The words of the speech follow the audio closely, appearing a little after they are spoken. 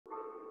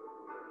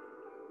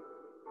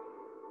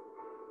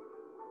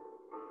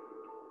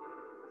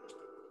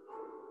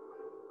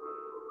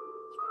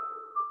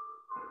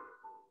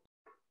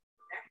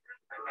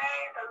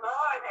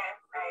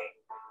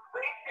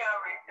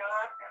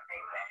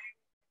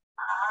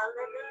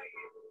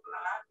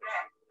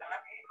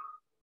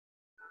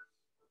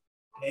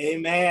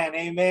Amen,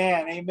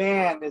 amen,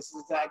 amen. This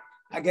is like,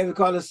 I guess we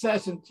call it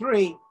session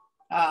 3.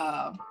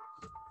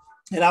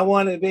 And I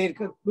wanted to be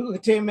able to, we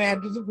continue,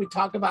 man, we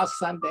talked about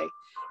Sunday.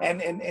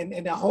 And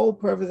the whole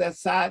purpose that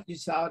side you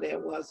saw there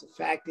was, the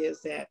fact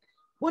is that,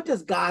 what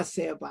does God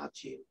say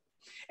about you?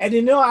 And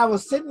you know, I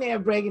was sitting there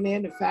breaking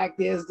in, the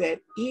fact is that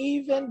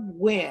even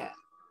when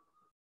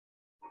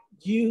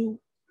you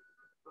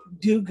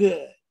do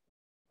good,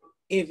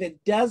 if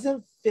it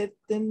doesn't fit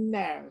the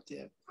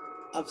narrative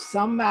of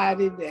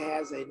somebody that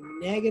has a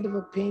negative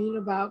opinion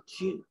about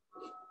you,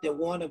 that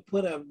want to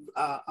put a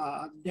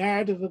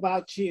narrative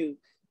about you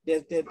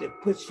that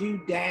puts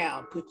you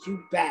down, puts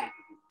you back,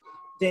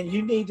 then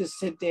you need to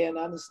sit there and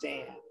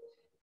understand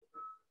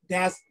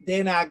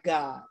they're not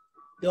God.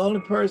 The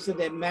only person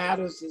that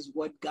matters is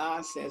what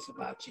God says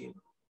about you.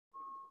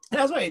 And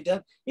that's what he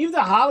does. Even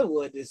the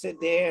Hollywood, they sit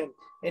there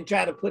and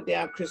try to put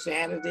down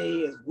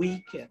Christianity as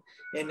weak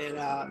and then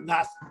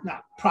not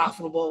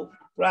profitable,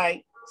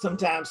 right?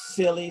 Sometimes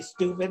silly,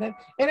 stupid. And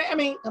I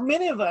mean,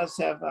 many of us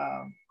have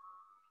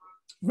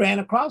ran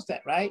across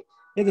that, right?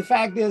 And the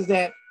fact is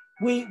that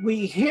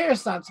we hear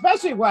something,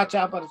 especially watch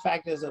out for the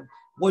fact is of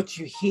what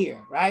you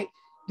hear, right?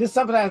 Just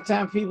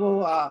sometimes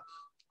people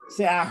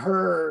say, I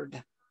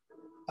heard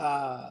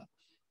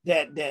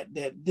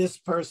that this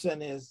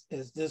person is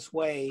this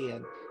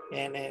way,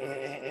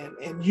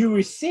 and you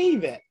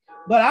receive it.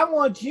 But I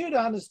want you to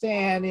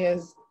understand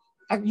is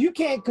you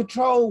can't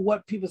control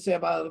what people say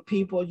about other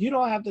people. You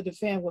don't have to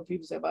defend what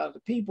people say about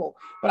other people.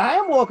 But I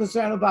am more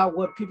concerned about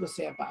what people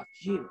say about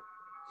you.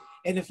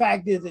 And the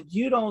fact is that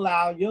you don't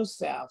allow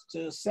yourself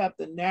to accept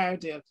the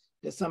narrative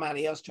that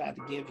somebody else tried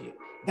to give you.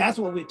 That's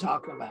what we're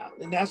talking about.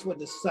 And that's what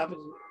the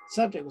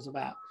subject was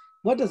about.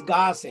 What does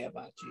God say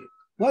about you?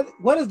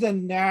 What is the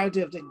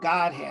narrative that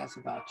God has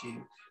about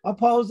you,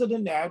 opposed to the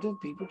narrative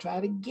people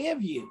try to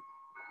give you?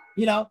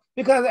 You know,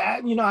 because,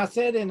 I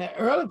said in the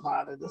early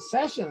part of the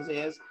sessions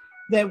is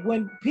that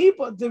when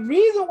people, the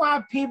reason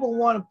why people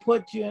want to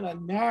put you in a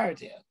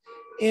narrative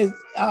is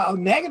a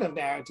negative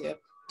narrative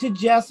to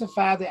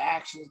justify the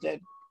actions that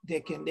they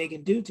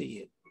can do to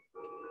you.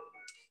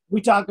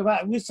 We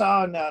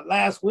saw in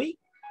last week,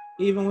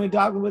 even when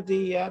talking with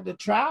the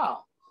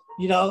trial,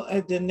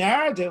 the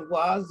narrative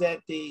was that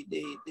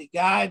the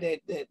guy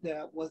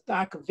that was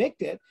not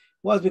convicted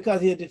was because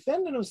he had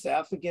defended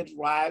himself against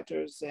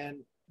rioters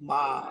and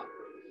mob.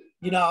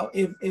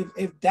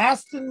 If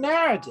that's the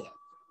narrative,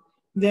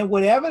 then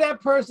whatever that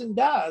person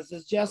does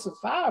is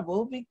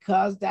justifiable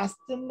because that's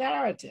the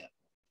narrative.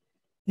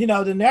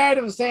 The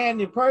narrative is saying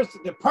the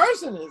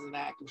person is an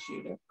active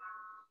shooter.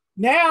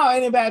 Now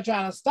anybody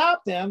trying to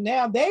stop them,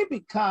 now they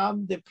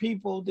become the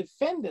people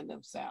defending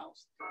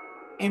themselves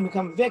and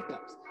become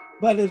victims.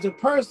 But if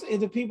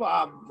the people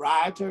are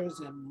rioters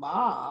and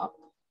mob,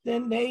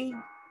 then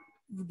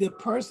the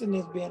person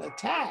that's being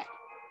attacked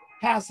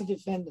has to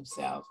defend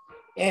themselves.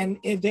 And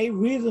if they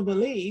reasonably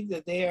believe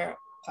that their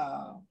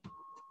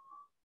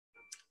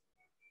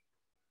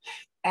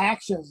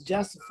actions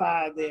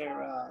justify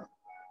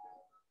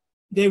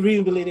they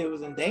really believe it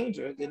was in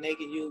danger, then they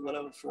can use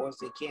whatever force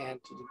they can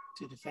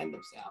to defend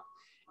themselves.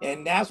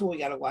 And that's what we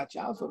got to watch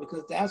out for,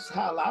 because that's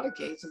how a lot of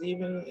cases,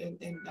 even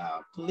in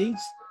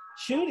police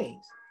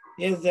shootings,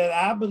 is that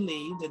I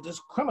believe that this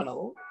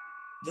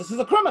is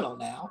a criminal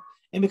now,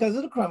 and because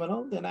of the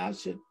criminal, then I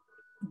should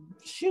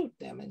shoot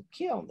them and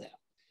kill them.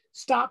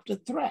 Stop the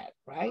threat,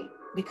 right?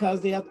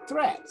 Because they're a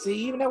threat. See,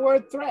 even the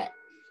word threat,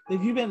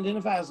 if you've been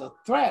identified as a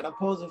threat,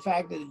 opposed to the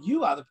fact that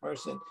you are the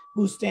person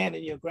who's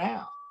standing your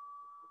ground.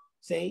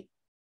 See,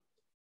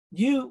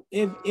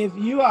 if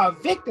you are a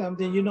victim,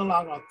 then you're no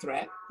longer a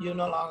threat. You're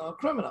no longer a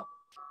criminal.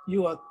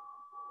 You are a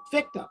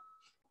victim.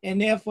 And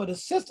therefore, the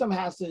system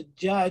has to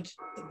judge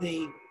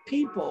the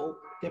people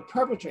that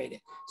perpetrate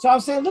it. So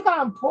I'm saying, look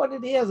how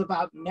important it is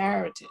about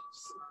narratives.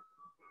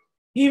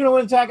 Even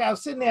when I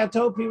was sitting there, I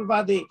told people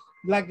about the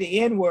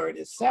N-word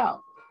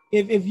itself.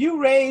 If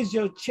you raise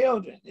your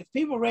children, if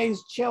people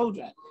raise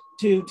children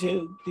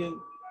to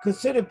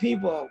consider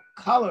people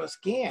color,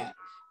 skin,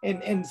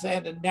 and say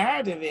the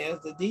narrative is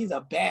that these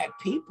are bad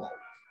people,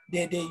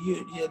 that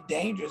you're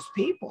dangerous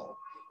people,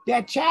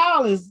 that's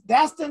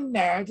the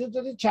narrative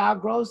that the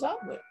child grows up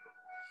with.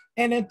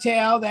 And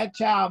until that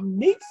child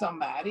meets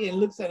somebody and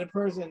looks at a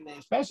person,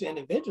 especially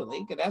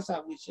individually, because that's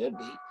how we should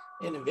be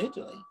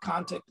individually,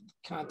 content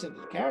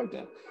of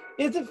character,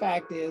 the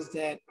fact is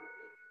that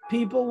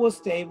people will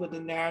stay with the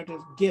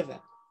narrative given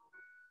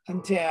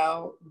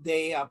until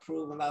they are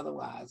proven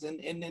otherwise. And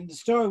in the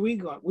story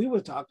we were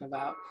talking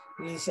about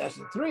in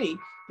session 3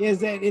 is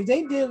that if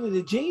they did it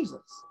to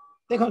Jesus,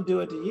 they're going to do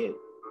it to you.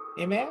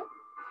 Amen?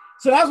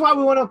 So that's why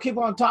we want to keep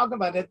on talking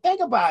about it.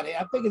 Think about it.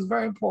 I think it's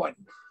very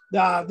important.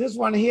 This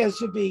one here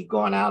should be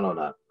going out on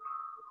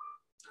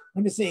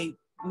let me see,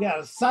 we got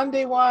a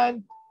Sunday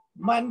one,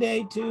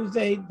 Monday,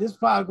 Tuesday. This is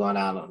probably going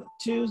out on a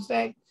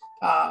Tuesday.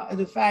 And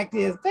the fact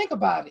is, think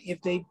about it.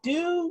 If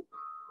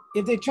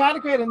they try to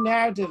create a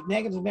negative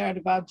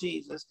narrative about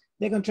Jesus,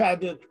 they're going to try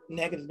to do a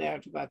negative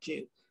narrative about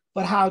you.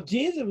 But how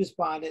Jesus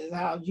responded is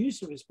how you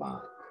should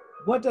respond.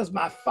 What does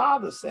my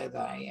Father say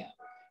that I am?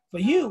 For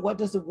you, what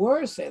does the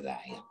Word say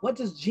that I am? What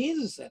does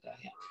Jesus say that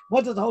I am?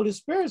 What does the Holy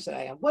Spirit say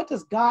I am? What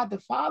does God the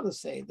Father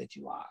say that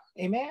you are?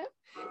 Amen?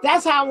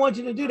 That's how I want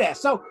you to do that.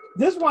 So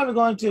this one we're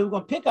going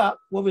to pick up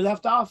where we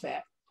left off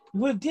at.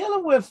 We're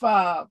dealing with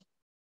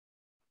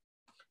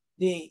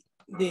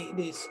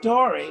the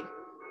story.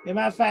 As a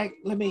matter of fact,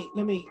 let me,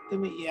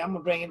 yeah, I'm gonna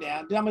bring it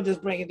down. I'm gonna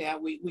just bring it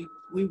down.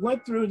 We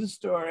went through the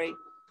story,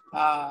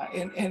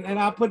 and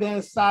I'll put that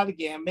aside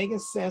again, making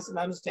sense and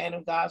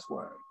understanding God's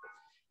word.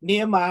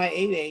 Nehemiah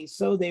 8:8.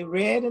 So they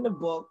read in the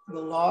book the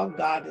law of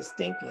God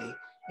distinctly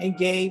and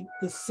gave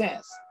the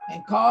sense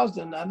and caused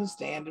them to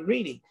understand the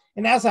reading.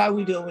 And that's how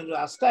we do it with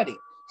our study.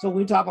 So when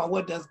we talk about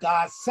what does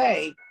God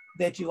say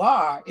that you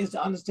are, is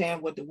to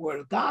understand what the word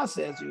of God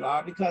says you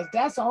are, because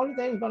that's the only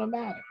thing that's going to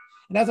matter.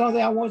 And that's the only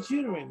thing I want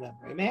you to remember.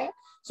 Amen.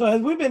 So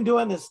as we've been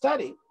doing this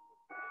study,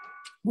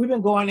 we've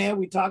been going there.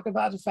 We talked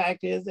about the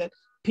fact is that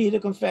Peter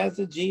confessed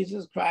to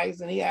Jesus Christ,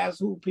 and he asked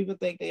who people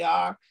think they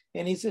are.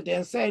 And he said there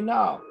and say,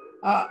 no,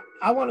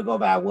 I want to go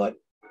by what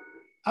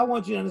I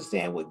want you to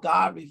understand what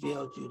God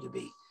revealed you to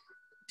be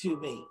to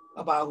me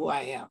about who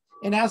I am.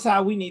 And that's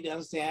how we need to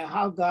understand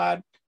how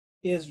God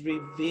is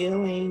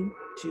revealing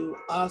to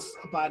us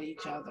about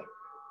each other.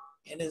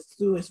 And it's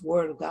through his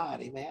word of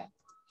God. Amen.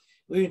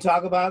 We can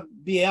talk about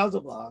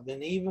Beelzebub.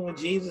 And even when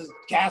Jesus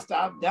cast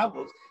out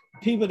devils,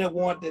 people that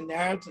want the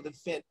narrative to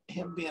fit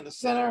him being a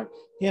sinner,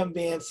 him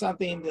being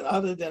something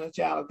other than a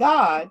child of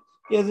God,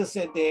 is to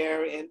sit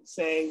there and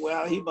say,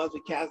 well, he must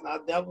be casting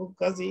out devils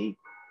because he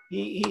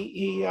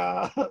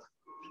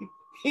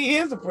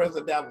is the prince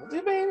of devils.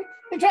 Amen.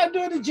 They try to do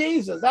it to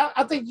Jesus.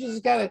 I think you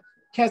just got to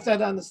catch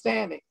that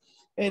understanding.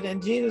 And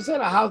then Jesus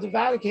said, how the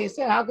Vatican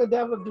said, how could the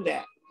devil do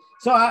that?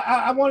 So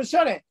I want to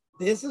show that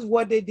this is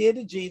what they did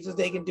to Jesus.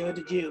 They can do it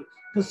to you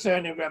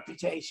concerning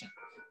reputation.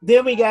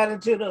 Then we got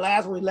into the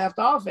last one we left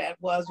off at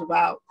was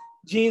about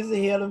Jesus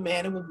healed a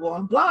man who was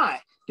born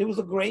blind. It was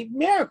a great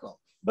miracle.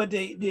 But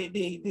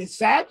the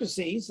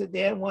Sadducees sit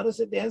there and want to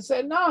sit there and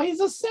say, no,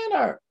 he's a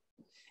sinner.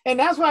 And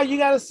that's why you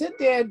got to sit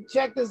there and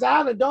check this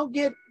out and don't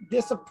get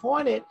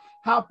disappointed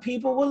how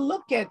people will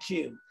look at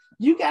you.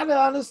 You got to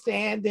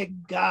understand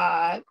that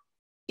God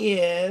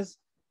is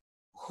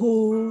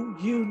who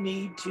you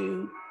need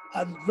to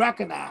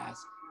recognize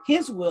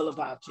his will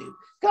about you.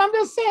 Because I'm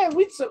just saying,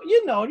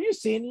 you've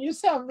seen it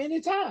yourself many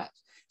times.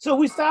 So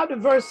we stopped at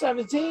verse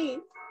 17.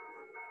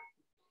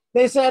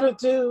 They said it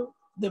to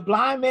the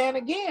blind man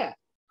again.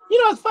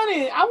 It's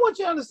funny. I want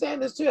you to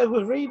understand this too as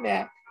we're reading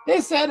that.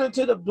 They said it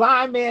to the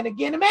blind man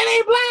again. The man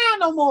ain't blind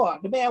no more.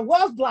 The man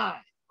was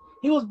blind.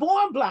 He was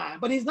born blind,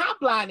 but he's not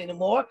blind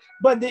anymore.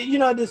 But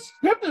the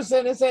scripture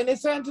said they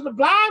said to the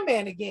blind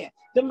man again.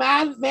 The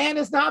man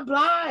is not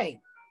blind.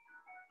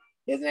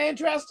 Isn't that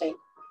interesting?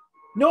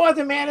 Nor is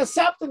the man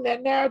accepting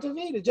that narrative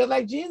either, just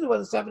like Jesus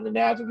was accepting the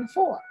narrative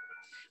before.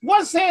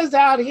 What says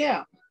thou to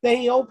him that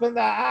he opened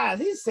thy eyes?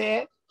 He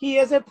said he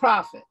is a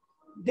prophet.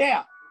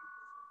 There,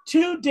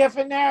 two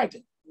different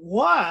narratives.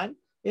 One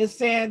is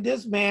saying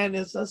this man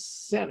is a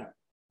sinner,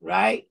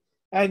 right?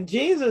 And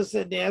Jesus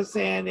said there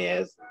saying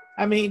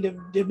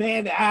the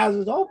man, the eyes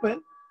was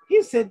open.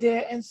 He sat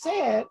there and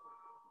said,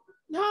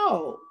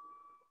 no.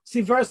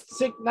 See, verse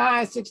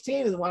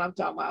 9:16 is what I'm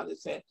talking about. It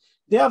said,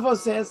 therefore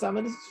said some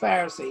of the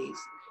Pharisees,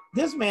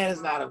 this man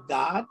is not of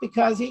God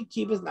because he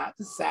keepeth not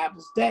the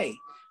Sabbath day.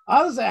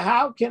 Others say,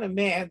 how can a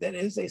man that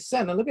is a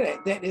sinner, look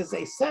at that is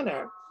a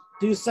sinner,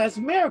 do such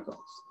miracles?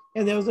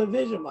 And there was a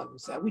vision among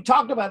themselves. We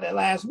talked about that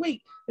last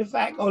week. In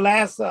fact, or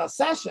last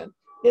session,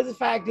 the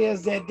fact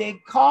is that they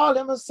called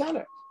him a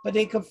sinner, but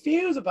they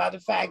confused about the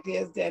fact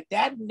is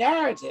that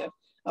narrative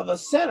of a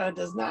sinner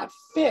does not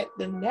fit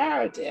the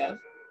narrative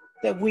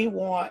that we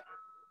want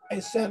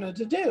a sinner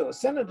to do.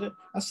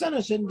 A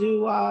sinner shouldn't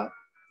do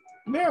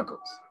miracles.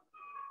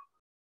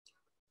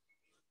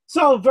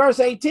 So verse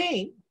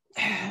 18,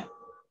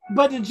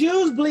 but the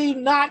Jews believed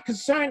not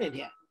concerning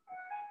him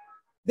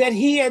that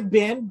he had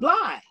been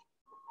blind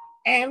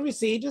and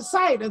received his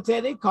sight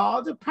until they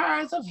called the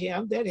parents of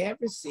him that had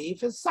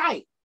received his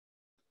sight.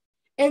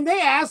 And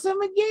they asked him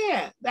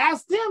again,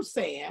 that's them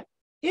saying,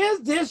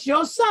 is this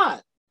your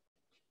son,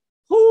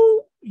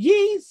 who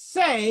ye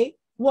say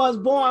was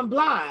born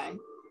blind?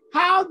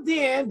 How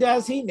then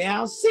does he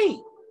now see?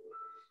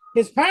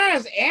 His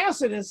parents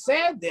answered and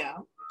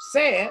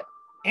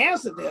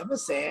answered them and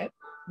said,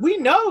 we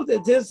know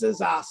that this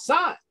is our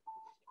son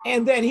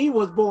and that he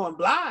was born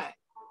blind.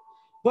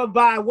 But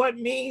by what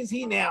means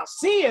he now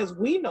sees,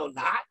 we know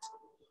not,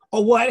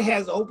 or what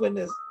has opened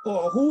his,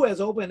 or who has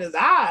opened his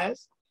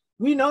eyes,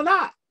 we know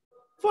not.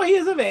 For he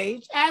is of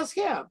age, ask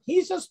him.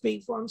 He shall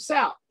speak for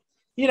himself.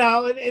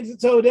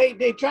 And so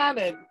they trying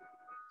to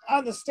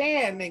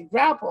understand and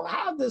grapple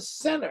how this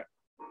sinner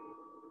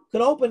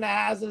could open the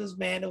eyes of this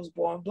man that was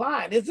born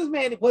blind. Was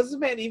this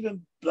man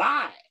even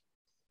blind?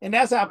 And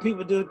that's how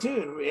people do it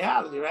too in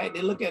reality, right?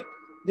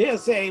 They'll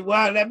say,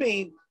 well, that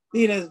means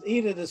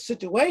either the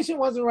situation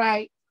wasn't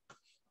right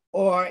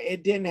or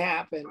it didn't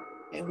happen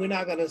and we're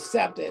not going to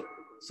accept it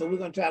So we're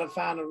going to try to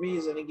find a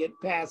reason to get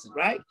past it,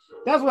 right?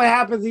 That's what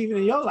happens even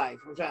in your life,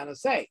 I'm trying to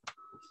say.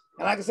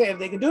 And like I said, if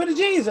they can do it to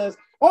Jesus,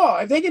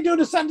 or if they can do it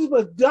to something that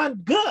was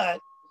done good,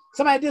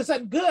 somebody did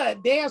something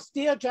good, they'll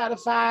still try to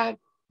find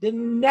the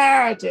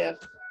narrative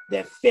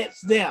that fits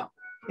them.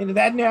 And if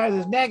that narrative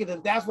is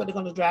negative, that's what they're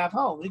going to drive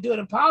home. They do it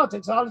in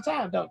politics all the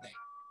time, don't they?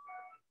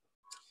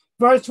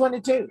 Verse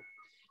 22,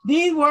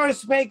 these words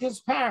spake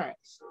his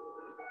parents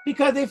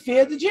because they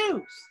feared the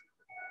Jews.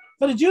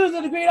 For the Jews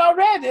had agreed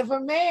already, if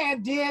a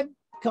man did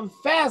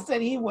confess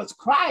that he was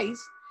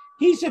Christ,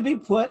 he should be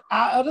put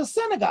out of the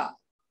synagogue.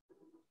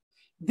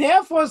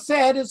 Therefore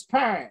said his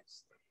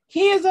parents,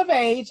 he is of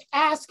age,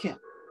 ask him.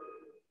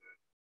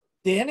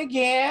 Then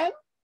again,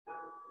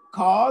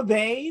 called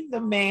they the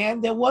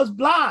man that was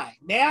blind.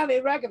 Now they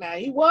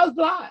recognize he was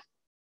blind.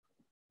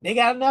 They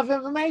got enough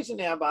information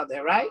there about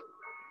that, right?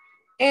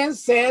 And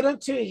said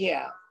unto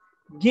him,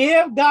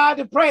 give God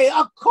the praise.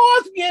 Of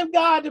course, give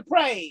God the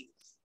praise.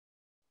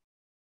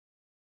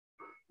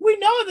 We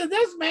know that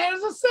this man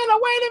is a sinner.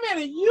 Wait a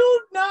minute.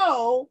 You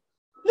know,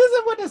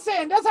 listen what they're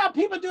saying. That's how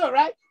people do it,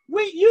 right?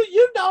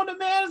 You know the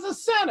man is a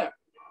sinner.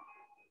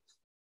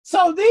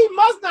 So they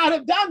must not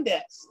have done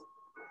this.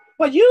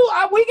 But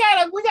we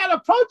gotta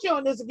approach you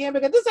on this again,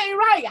 because this ain't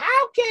right.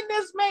 How can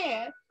this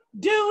man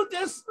do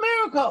this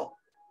miracle?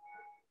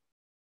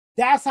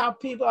 That's how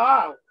people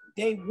are.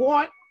 They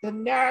want the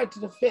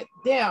narrative to fit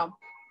them,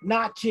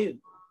 not you.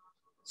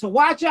 So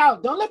watch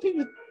out. Don't let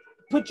people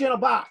put you in a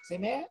box.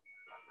 Amen.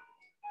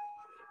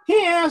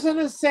 He answered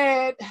and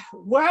said,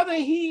 whether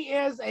he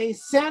is a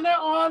sinner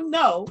or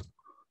no,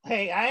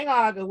 hey, I ain't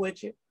arguing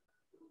with you.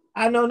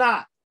 I know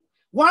not.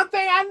 One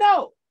thing I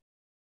know,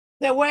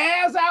 that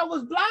whereas I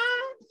was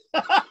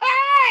blind,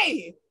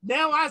 hey,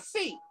 now I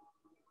see.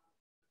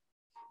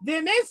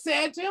 Then they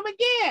said to him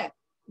again,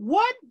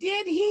 what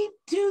did he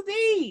to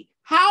thee?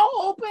 How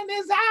opened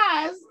his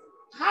eyes?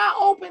 How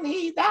opened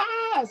he the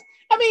eyes?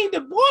 I mean,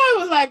 the boy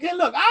was like, hey,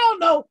 look, I don't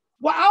know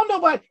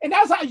what, and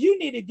that's how you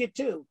need to get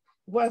to.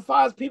 Well, as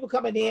far as people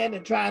coming in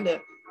and trying to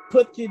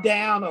put you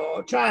down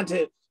or trying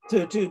to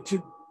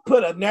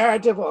put a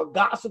narrative or a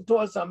gossip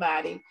towards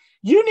somebody,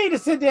 you need to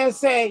sit there and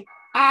say,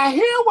 I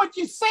hear what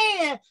you're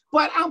saying,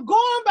 but I'm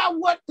going by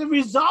what the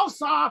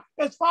results are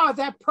as far as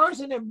that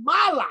person in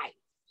my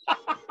life.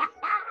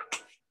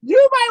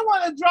 You might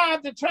want to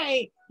drive the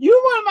train.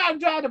 You might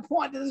drive the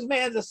point that this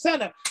man's a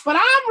sinner, but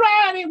I'm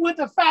riding with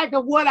the fact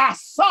of what I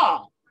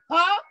saw.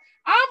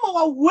 I'm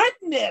a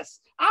witness.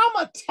 I'm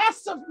a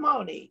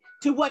testimony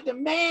to what the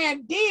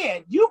man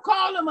did. You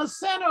call him a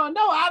sinner or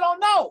no, I don't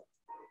know.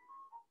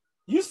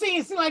 You see,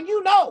 it seems like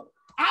you know.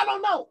 I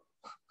don't know.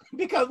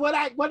 Because what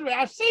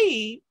I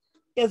see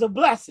is a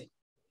blessing.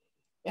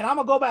 And I'm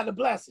going to go by the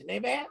blessing.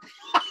 Amen.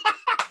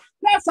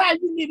 That's how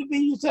you need to be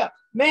yourself.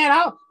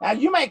 Man,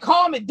 you may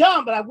call me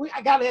dumb, but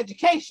I got an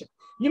education.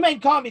 You may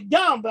call me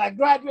dumb, but I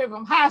graduated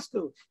from high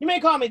school. You may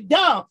call me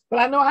dumb, but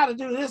I know how to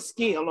do this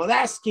skill or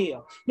that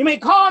skill. You may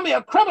call me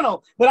a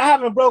criminal, but I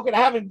haven't broken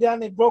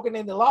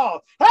in the law.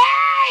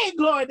 Hey,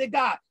 glory to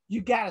God.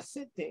 You got to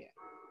sit there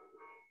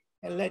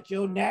and let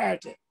your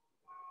narrative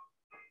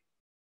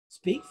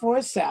speak for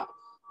itself.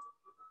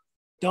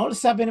 Don't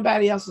accept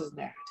anybody else's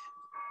narrative,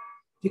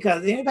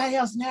 because anybody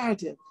else's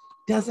narrative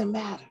doesn't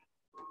matter.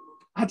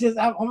 I'm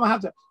gonna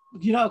have to,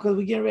 because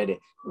we're getting ready to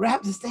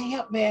wrap this thing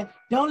up, man.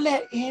 Don't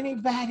let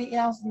anybody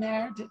else's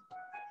narrative.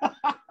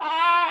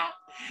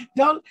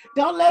 Don't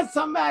let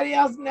somebody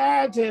else's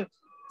narrative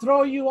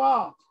throw you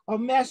off or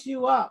mess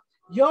you up.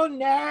 Your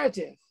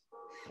narrative,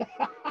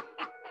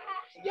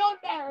 your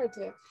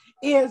narrative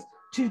is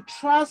to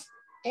trust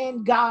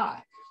in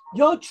God.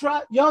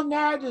 Your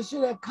narrative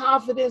should have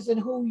confidence in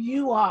who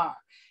you are.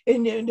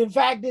 And the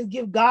fact is,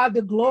 give God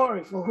the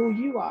glory for who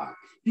you are.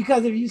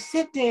 Because if you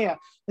sit there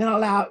and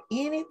allow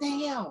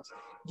anything else,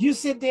 you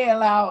sit there and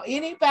allow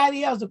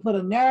anybody else to put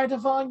a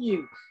narrative on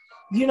you,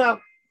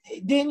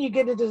 then you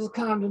get into this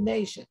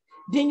condemnation.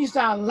 Then you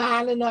start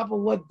lining up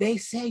with what they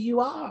say you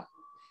are.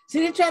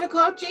 See, they try to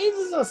call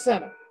Jesus a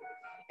sinner.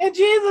 And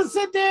Jesus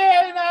sit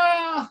there and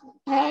I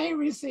ain't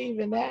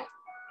receiving that.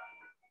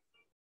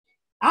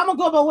 I'm going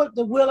to go by what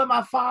the will of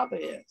my Father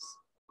is.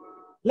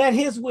 Let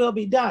his will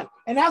be done.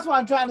 And that's what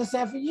I'm trying to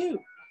say for you.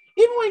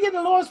 Even when you get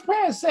the Lord's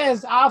Prayer, it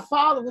says, our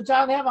Father, which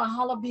art in heaven,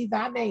 hallowed be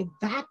thy name.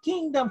 Thy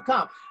kingdom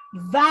come.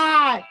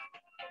 Thy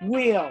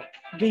will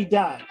be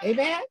done.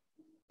 Amen?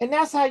 And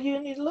that's how you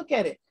need to look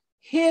at it.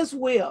 His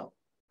will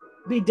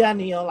be done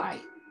in your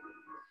life.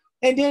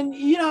 And then,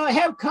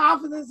 have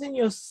confidence in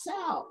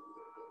yourself.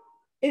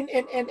 And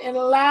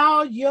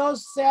allow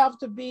yourself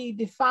to be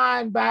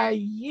defined by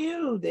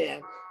you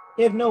then,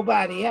 if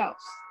nobody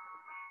else.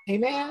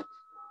 Amen?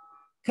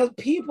 Because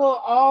people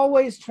are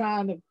always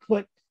trying to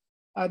put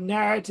a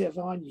narrative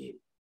on you.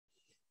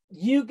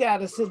 You got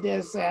to sit there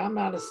and say, I'm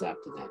not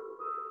accepting that.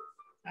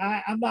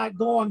 I'm not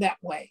going that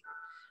way.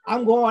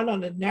 I'm going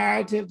on the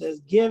narrative that's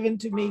given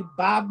to me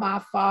by my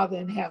Father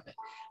in heaven.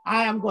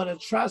 I am going to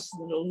trust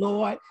in the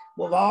Lord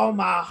with all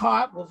my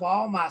heart, with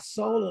all my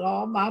soul, and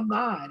all my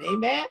mind.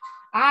 Amen.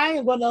 I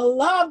am going to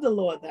love the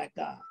Lord thy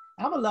God.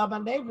 I'm going to love my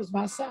neighbors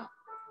myself.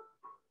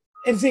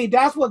 And see,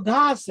 that's what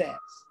God says.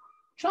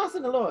 Trust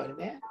in the Lord,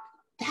 man.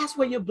 That's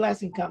where your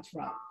blessing comes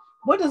from.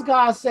 What does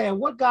God say?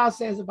 What God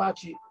says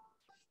about you.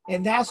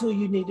 And that's who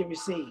you need to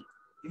receive.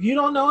 If you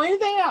don't know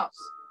anything else,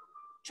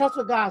 trust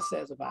what God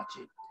says about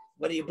you.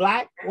 Whether you're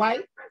black,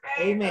 white,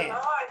 amen.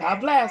 God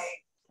bless.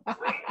 We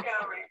shall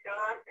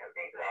rejoice and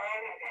be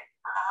glad in it.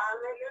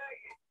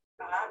 Hallelujah.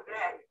 God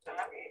bless.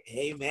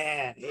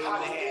 Amen.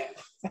 Amen.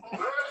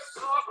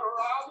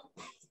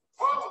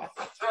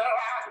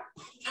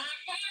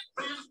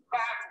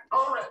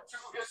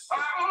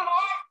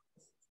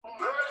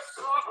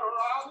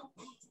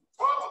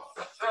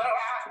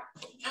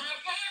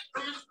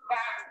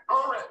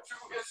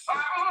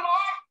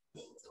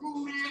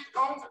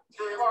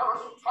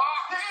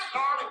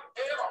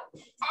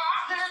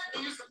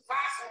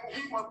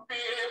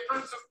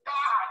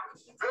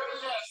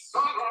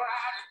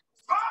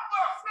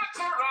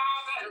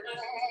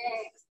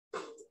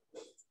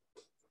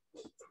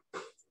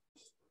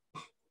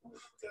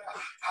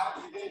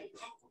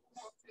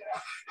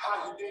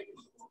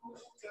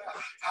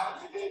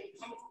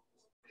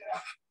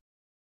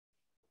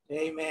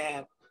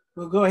 Amen.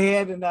 We'll go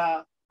ahead and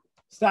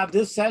stop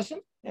this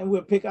session and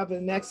we'll pick up in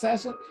the next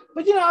session.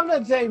 But you know, I'm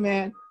going to tell you,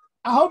 man,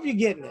 I hope you're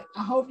getting it.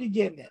 I hope you're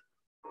getting it.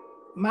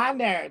 My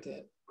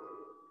narrative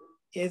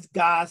is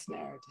God's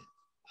narrative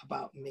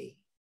about me.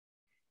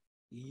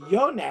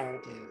 Your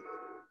narrative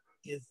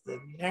is the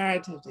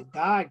narrative that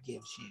God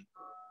gives you.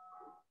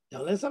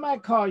 Don't let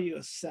somebody call you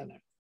a sinner.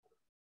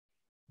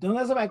 Don't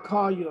let somebody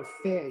call you a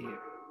failure.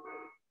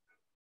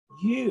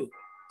 You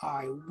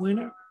are a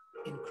winner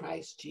in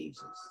Christ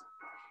Jesus.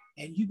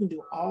 And you can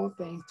do all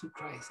things through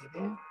Christ.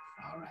 Amen?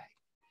 All right.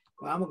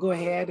 Well, I'm going to go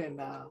ahead and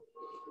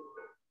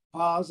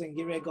pause and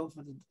get ready to go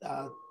for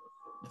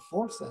the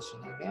fourth session.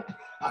 Amen?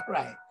 All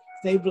right.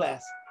 Stay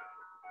blessed.